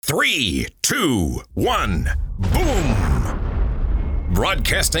3, 2, 1, boom!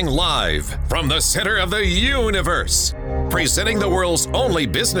 Broadcasting live from the center of the universe. Presenting the world's only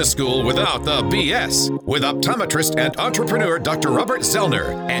business school without the BS. With optometrist and entrepreneur Dr. Robert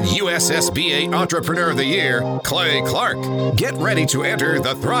Zellner and USSBA Entrepreneur of the Year, Clay Clark. Get ready to enter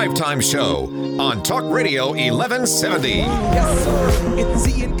the Thrive Time Show on Talk Radio 1170. Yes, sir. It's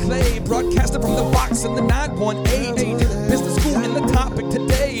Z and Clay, broadcasting from the box in the 918. Business school and the topic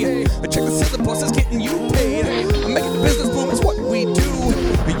today. Check the syllabus, it's getting you paid. I'm making the business boom, it's what we do.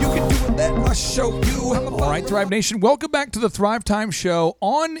 You can do it, let us show you. All right, Thrive Nation, welcome back to the Thrive Time Show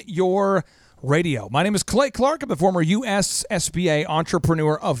on your radio. My name is Clay Clark. I'm the former USSBA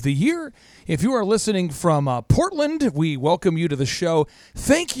Entrepreneur of the Year. If you are listening from Portland, we welcome you to the show.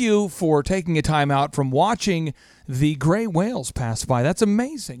 Thank you for taking a time out from watching the gray whales pass by. That's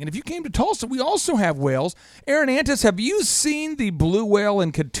amazing. And if you came to Tulsa, we also have whales. Aaron Antis, have you seen the blue whale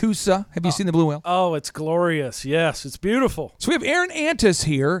in Catoosa? Have you seen the blue whale? Oh, it's glorious. Yes, it's beautiful. So we have Aaron Antis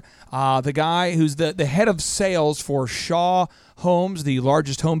here, the guy who's the head of sales for Shaw Homes, the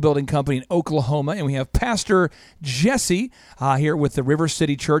largest home building company in Oklahoma. And we have Pastor Jesse here with the River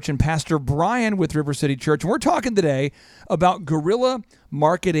City Church and Pastor Brian with River City Church. And we're talking today about guerrilla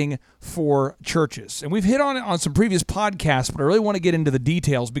marketing for churches. And we've hit on it on some previous podcasts, but I really want to get into the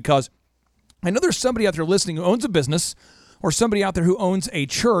details because I know there's somebody out there listening who owns a business or somebody out there who owns a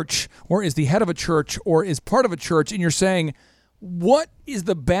church or is the head of a church or is part of a church, and you're saying, what is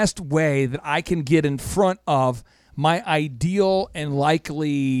the best way that I can get in front of my ideal and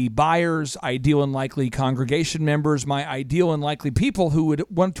likely buyers, ideal and likely congregation members, my ideal and likely people who would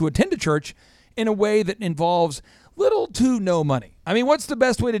want to attend a church in a way that involves little to no money? I mean, what's the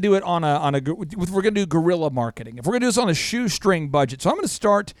best way to do it if we're going to do guerrilla marketing, if we're going to do this on a shoestring budget? So I'm going to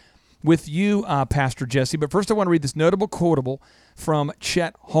start with you, Pastor Jesse, but first I want to read this notable quotable from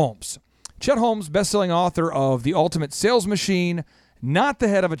Chet Holmes. Chet Holmes, best-selling author of The Ultimate Sales Machine, not the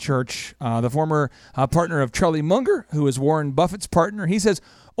head of a church, the former partner of Charlie Munger, who is Warren Buffett's partner. He says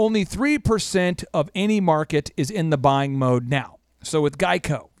only 3% of any market is in the buying mode now. So with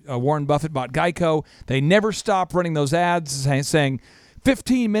Geico, Warren Buffett bought Geico. They never stop running those ads saying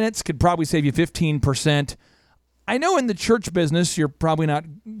 15 minutes could probably save you 15%. I know in the church business, you're probably not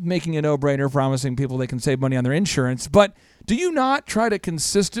making a no-brainer promising people they can save money on their insurance, but do you not try to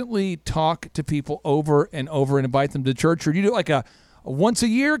consistently talk to people over and over and invite them to church? Or do you do like a once a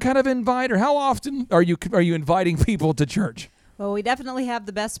year kind of invite, or how often are you inviting people to church? Well, we definitely have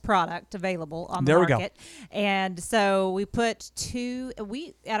the best product available on the There market. We go. And so we put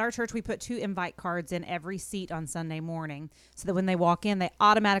at our church, we put 2 invite cards in every seat on Sunday morning so that when they walk in, they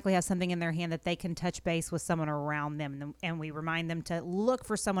automatically have something in their hand that they can touch base with someone around them. And we remind them to look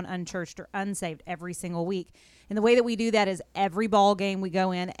for someone unchurched or unsaved every single week. And the way that we do that is every ball game we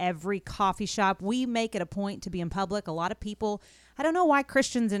go in, every coffee shop, we make it a point to be in public. A lot of people, I don't know why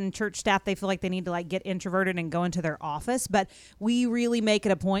Christians and church staff, they feel like they need to get introverted and go into their office, but we really make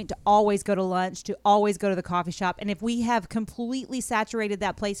it a point to always go to lunch, to always go to the coffee shop. And if we have completely saturated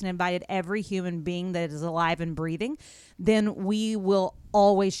that place and invited every human being that is alive and breathing, then we will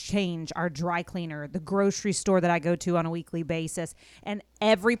always change our dry cleaner, the grocery store that I go to on a weekly basis. And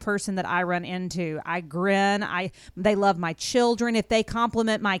every person that I run into, I grin. They love my children. If they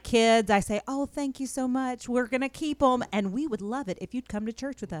compliment my kids, I say, oh, thank you so much. We're going to keep them. And we would love it if you'd come to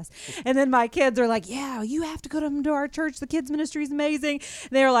church with us. And then my kids are like, yeah, you have to go to our church. The kids ministry is amazing.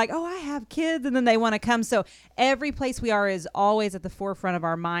 They're like, oh, I have kids. And then they want to come. So every place we are is always at the forefront of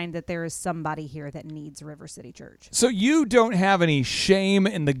our mind that there is somebody here that needs River City Church. So you don't have any shame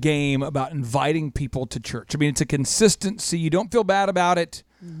in the game about inviting people to church. I mean, it's a consistency. You don't feel bad about it.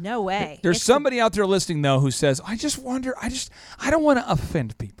 No way. There's somebody out there listening, though, who says, I just wonder, I don't want to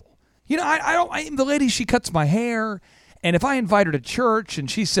offend people. You know, the lady, she cuts my hair, and if I invite her to church and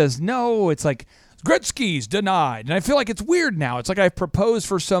she says no, it's like, Gretzky's denied. And I feel like it's weird now. It's like I've proposed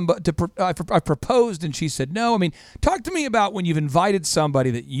for somebody, I proposed and she said no. I mean, talk to me about when you've invited somebody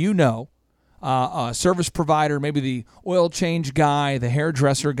that you know, a service provider, maybe the oil change guy, the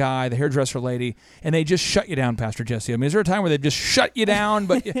hairdresser guy, the hairdresser lady, and they just shut you down, Pastor Jesse. I mean, is there a time where they just shut you down?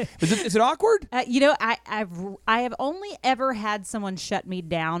 But is it awkward? I have only ever had someone shut me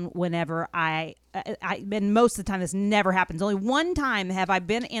down whenever and most of the time this never happens. Only one time have I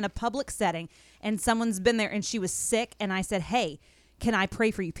been in a public setting and someone's been there and she was sick and I said, hey, can I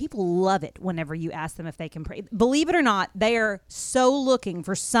pray for you? People love it whenever you ask them if they can pray. Believe it or not, they are so looking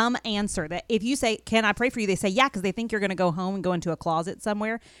for some answer that if you say, can I pray for you? They say, yeah, because they think you're going to go home and go into a closet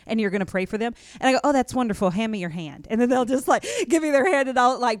somewhere and you're going to pray for them. And I go, oh, that's wonderful. Hand me your hand. And then they'll just like give me their hand and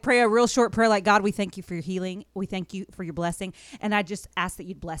I'll like pray a real short prayer like, God, we thank you for your healing. We thank you for your blessing. And I just ask that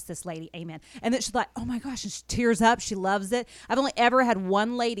you'd bless this lady. Amen. And then she's like, oh my gosh, and she tears up. She loves it. I've only ever had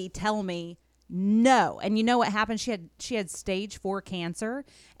one lady tell me no. And you know what happened? She had stage 4 cancer.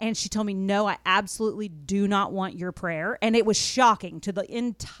 And she told me, no, I absolutely do not want your prayer. And it was shocking to the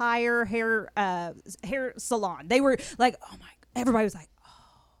entire hair salon. They were like, oh my, everybody was like,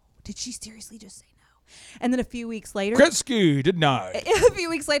 oh, did she seriously just say no? And then a few weeks later, Kretzky denied. A few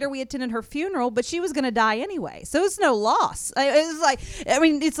weeks later, we attended her funeral, but she was going to die anyway. So it's no loss. It was like, I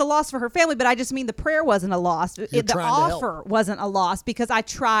mean, it's a loss for her family, but I just mean the prayer wasn't a loss. The offer wasn't a loss because I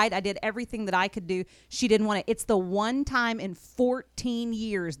tried. I did everything that I could do. She didn't want it. It's the one time in 14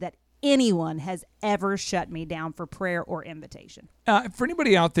 years that anyone has ever shut me down for prayer or invitation. For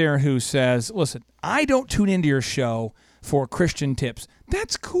anybody out there who says, listen, I don't tune into your show for Christian tips,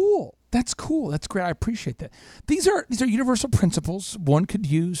 that's cool. That's cool. That's great. I appreciate that. These are universal principles one could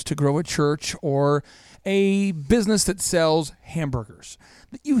use to grow a church or a business that sells hamburgers.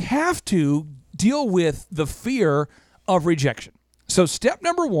 You have to deal with the fear of rejection. So step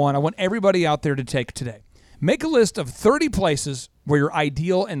number 1, I want everybody out there to take today. Make a list of 30 places where your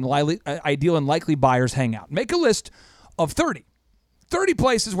ideal and likely buyers hang out. Make a list of 30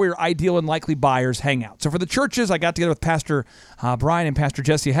 places where your ideal and likely buyers hang out. So for the churches, I got together with Pastor Brian and Pastor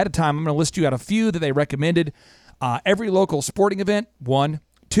Jesse ahead of time. I'm going to list you out a few that they recommended. Every local sporting event, 1.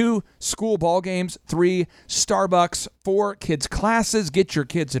 2, school ball games. 3, Starbucks. 4, kids' classes. Get your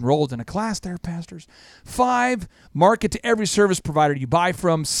kids enrolled in a class there, pastors. 5, market to every service provider you buy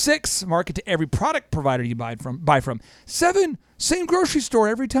from. 6, market to every product provider you buy from. 7, same grocery store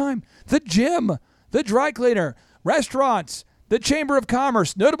every time. The gym, the dry cleaner, restaurants, the Chamber of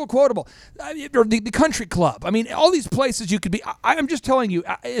Commerce, notable quotable, or the country club. I mean, all these places you could be. I'm just telling you,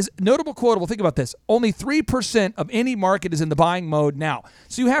 is notable quotable. Think about this. Only 3% of any market is in the buying mode now.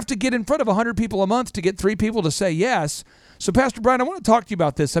 So you have to get in front of 100 people a month to get 3 people to say yes. So Pastor Brian, I want to talk to you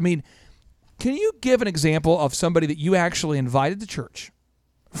about this. I mean, can you give an example of somebody that you actually invited to church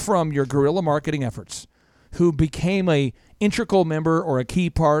from your guerrilla marketing efforts who became a integral member or a key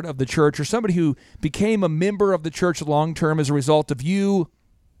part of the church, or somebody who became a member of the church long-term as a result of you,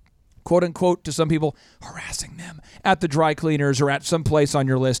 quote unquote, to some people, harassing them at the dry cleaners or at some place on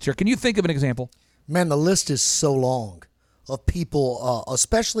your list here? Can you think of an example? Man, the list is so long of people,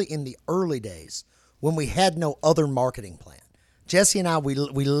 especially in the early days when we had no other marketing plan. Jesse and I, we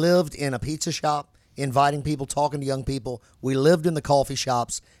lived in a pizza shop, inviting people, talking to young people. We lived in the coffee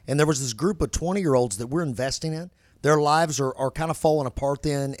shops, and there was this group of 20-year-olds that we're investing in. Their lives are kind of falling apart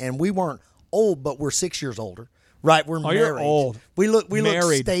then, and we weren't old, but we're 6 years older, right? We're married. You're old. We look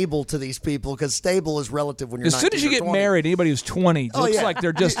stable to these people because stable is relative when you're 19 As soon as you get 20. married, anybody who's 20 looks like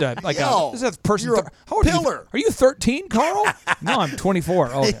they're just a person. You're a how old pillar. Are you 13, Carl? No, I'm 24.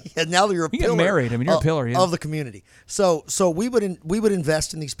 Oh, okay. Yeah, now you're a you pillar. Get married. I mean, you're a pillar of the community. So we would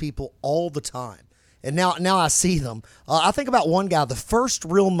invest in these people all the time, and now I see them. I think about one guy, the first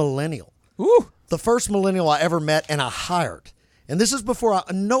real millennial. Ooh. The first millennial I ever met and I hired. And this is before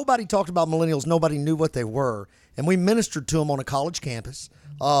nobody talked about millennials. Nobody knew what they were. And we ministered to him on a college campus.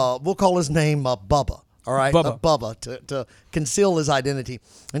 We'll call his name Bubba. All right? Bubba to conceal his identity.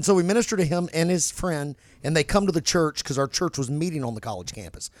 And so we ministered to him and his friend, and they come to the church because our church was meeting on the college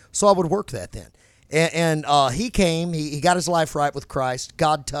campus. So I would work that then. And he came. He got his life right with Christ.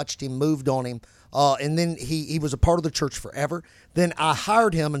 God touched him, moved on him. And then he was a part of the church forever. Then I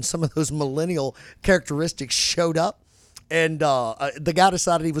hired him, and some of those millennial characteristics showed up. And the guy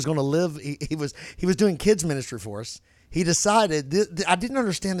decided he was going to live. He was doing kids ministry for us. He decided I didn't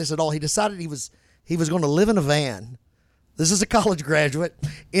understand this at all. He decided he was going to live in a van. This is a college graduate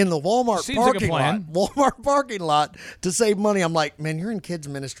in the Walmart parking lot to save money. I'm like, man, you're in kids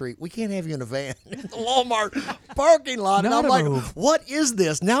ministry. We can't have you in a van in the Walmart parking lot. And I'm like, what is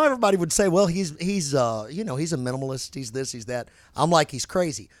this? Now everybody would say, well, he's a minimalist. He's this, he's that. I'm like, he's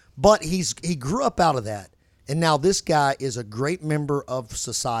crazy. But he grew up out of that. And now this guy is a great member of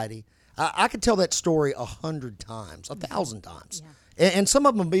society. I could tell that story 100 times, 1,000 times. Yeah. And some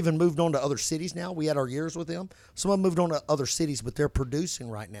of them have even moved on to other cities now. We had our years with them. Some of them moved on to other cities, but they're producing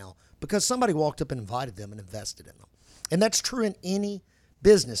right now because somebody walked up and invited them and invested in them. And that's true in any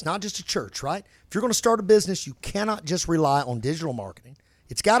business, not just a church, right? If you're going to start a business, you cannot just rely on digital marketing.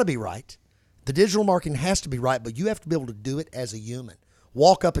 It's got to be right. The digital marketing has to be right, but you have to be able to do it as a human.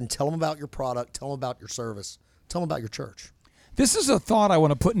 Walk up and tell them about your product, tell them about your service, tell them about your church. This is a thought I want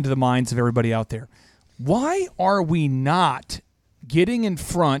to put into the minds of everybody out there. Why are we not getting in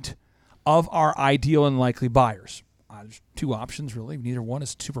front of our ideal and likely buyers? There's two options, really. Neither one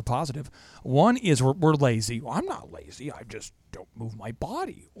is super positive. One is we're lazy. Well, I'm not lazy. I just don't move my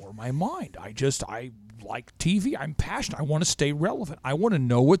body or my mind. I like TV. I'm passionate. I want to stay relevant. I want to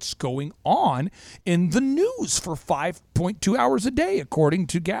know what's going on in the news for 5.2 hours a day, according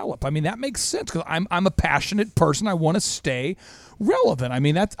to Gallup. I mean, that makes sense because I'm a passionate person. I want to stay relevant. I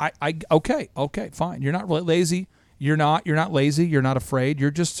mean, that's okay, fine. You're not lazy. You're not lazy. You're not afraid.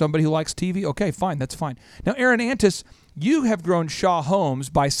 You're just somebody who likes TV. Okay, fine. That's fine. Now, Aaron Antis, you have grown Shaw Homes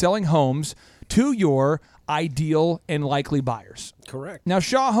by selling homes to your ideal and likely buyers. Correct. Now,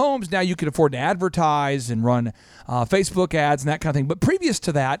 Shaw Homes, now you can afford to advertise and run Facebook ads and that kind of thing. But previous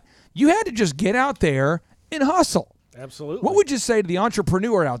to that, you had to just get out there and hustle. Absolutely. What would you say to the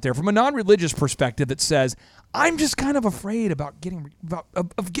entrepreneur out there from a non-religious perspective that says, I'm just kind of afraid about getting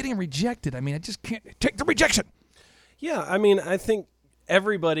rejected. I mean, I just can't take the rejection. Yeah, I mean, I think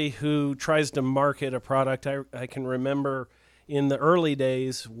everybody who tries to market a product, I can remember in the early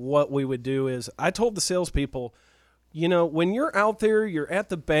days, what we would do is I told the salespeople, when you're out there, you're at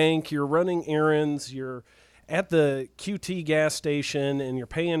the bank, you're running errands, you're at the QT gas station and you're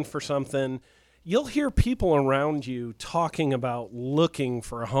paying for something, you'll hear people around you talking about looking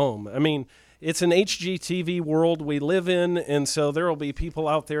for a home. I mean, it's an HGTV world we live in, and so there will be people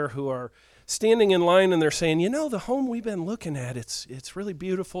out there who are standing in line and they're saying, the home we've been looking at, it's really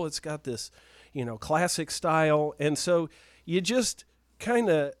beautiful. It's got this, classic style. And so you just kind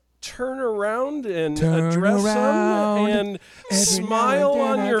of turn around and address them and smile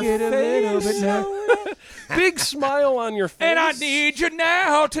on your face. Big smile on your face. And I need you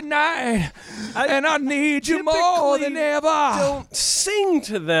now tonight. And I need you more than ever. Don't sing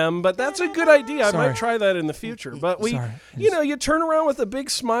to them, but that's a good idea. I might try that in the future. But you turn around with a big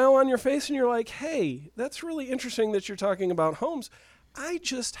smile on your face and you're like, hey, that's really interesting that you're talking about homes. I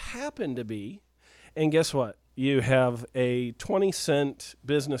just happen to be. And guess what? You have a 20-cent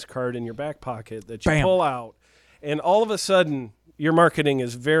business card in your back pocket that you pull out, and all of a sudden, your marketing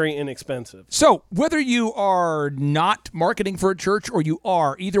is very inexpensive. So whether you are not marketing for a church or you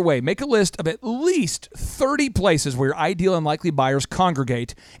are, either way, make a list of at least 30 places where your ideal and likely buyers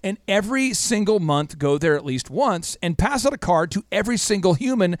congregate, and every single month go there at least once and pass out a card to every single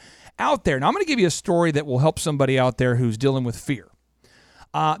human out there. Now, I'm going to give you a story that will help somebody out there who's dealing with fear.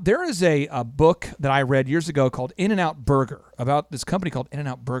 There is a book that I read years ago called In-N-Out Burger, about this company called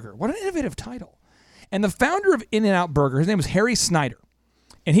In-N-Out Burger. What an innovative title. And the founder of In-N-Out Burger, his name was Harry Snyder,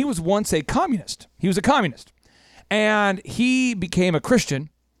 and he was once a communist. He was a communist. And he became a Christian,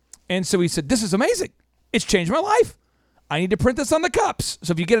 and so he said, this is amazing. It's changed my life. I need to print this on the cups.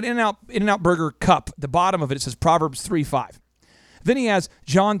 So if you get an In-N-Out Burger cup, the bottom of it says Proverbs 3:5. Then he has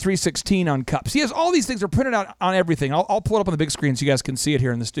John 3:16 on cups. He has all these things are printed out on everything. I'll pull it up on the big screen so you guys can see it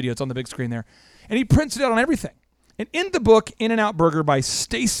here in the studio. It's on the big screen there. And he prints it out on everything. And in the book, In-N-Out Burger by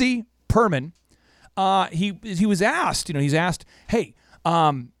Stacy Perman, he was asked, he's asked, hey,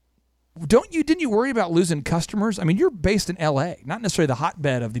 didn't you worry about losing customers? I mean, you're based in L.A., not necessarily the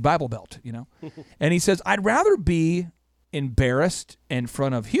hotbed of the Bible Belt, And he says, I'd rather be embarrassed in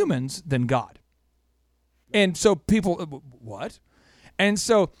front of humans than God. And so people, what? And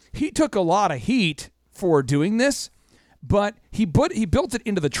so he took a lot of heat for doing this, but he built it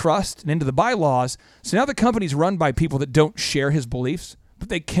into the trust and into the bylaws. So now the company's run by people that don't share his beliefs, but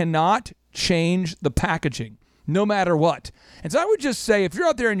they cannot change the packaging no matter what. And so I would just say, if you're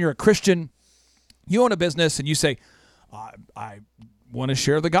out there and you're a Christian, you own a business and you say, I want to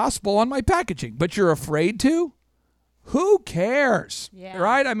share the gospel on my packaging, but you're afraid to, who cares? Yeah.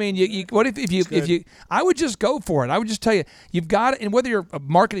 Right? I mean, what if you? I would just go for it. I would just tell you, you've got to, and whether you're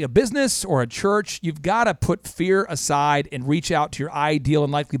marketing a business or a church, you've got to put fear aside and reach out to your ideal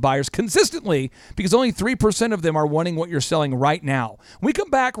and likely buyers consistently, because only 3% of them are wanting what you're selling right now. When we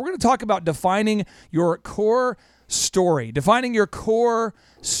come back, we're going to talk about defining your core story. Defining your core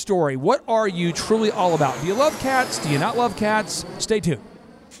story. What are you truly all about? Do you love cats? Do you not love cats? Stay tuned.